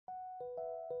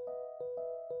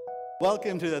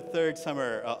Welcome to the third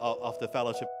summer of the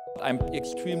fellowship. I'm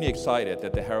extremely excited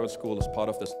that the Harrow School is part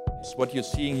of this. What you're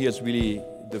seeing here is really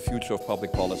the future of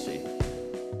public policy.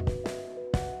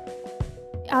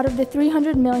 Out of the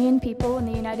 300 million people in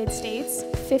the United States,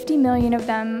 50 million of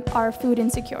them are food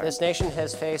insecure. This nation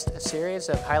has faced a series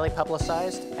of highly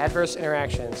publicized adverse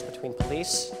interactions between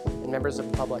police and members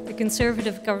of the public. The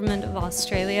Conservative government of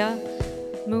Australia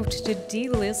moved to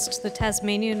delist the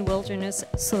Tasmanian wilderness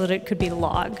so that it could be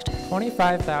logged.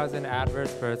 25,000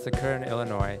 adverse births occur in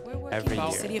Illinois every year.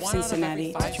 The city of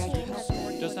Cincinnati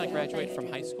does not graduate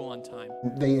from high school on time.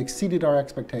 They exceeded our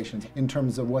expectations in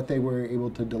terms of what they were able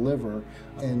to deliver,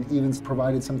 and even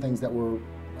provided some things that were,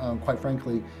 quite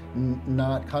frankly,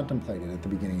 not contemplated at the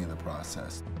beginning of the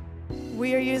process.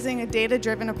 We are using a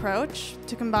data-driven approach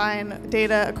to combine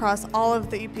data across all of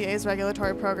the EPA's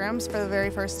regulatory programs for the very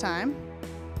first time.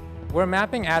 We're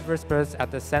mapping adverse births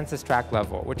at the census tract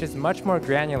level, which is much more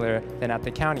granular than at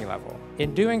the county level.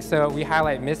 In doing so, we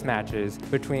highlight mismatches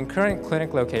between current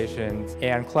clinic locations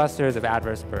and clusters of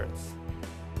adverse births.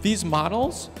 These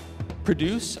models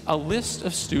produce a list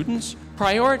of students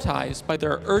prioritized by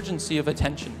their urgency of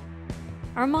attention.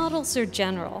 Our models are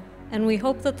general, and we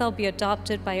hope that they'll be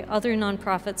adopted by other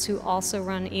nonprofits who also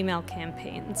run email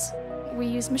campaigns. We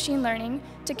use machine learning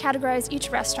to categorize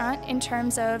each restaurant in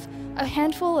terms of a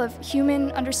handful of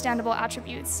human understandable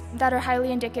attributes that are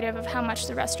highly indicative of how much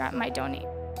the restaurant might donate.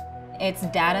 It's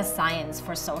data science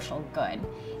for social good.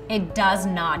 It does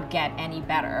not get any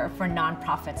better for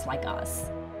nonprofits like us.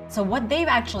 So what they've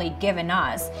actually given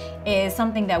us is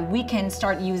something that we can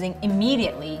start using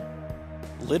immediately.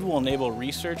 LID will enable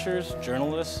researchers,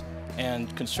 journalists,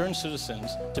 and concerned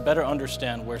citizens to better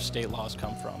understand where state laws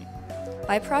come from.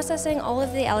 By processing all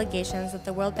of the allegations that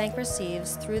the World Bank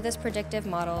receives through this predictive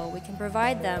model, we can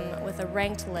provide them with a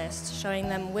ranked list showing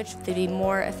them which would be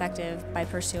more effective by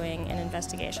pursuing in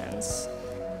investigations.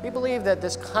 We believe that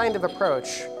this kind of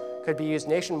approach could be used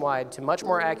nationwide to much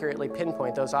more accurately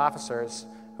pinpoint those officers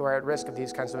who are at risk of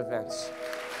these kinds of events.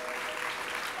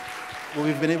 What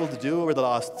we've been able to do over the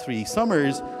last 3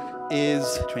 summers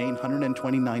is train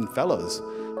 129 fellows.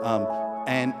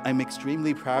 And I'm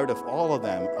extremely proud of all of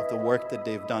them, of the work that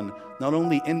they've done, not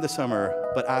only in the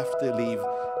summer, but after leave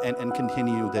and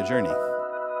continue their journey.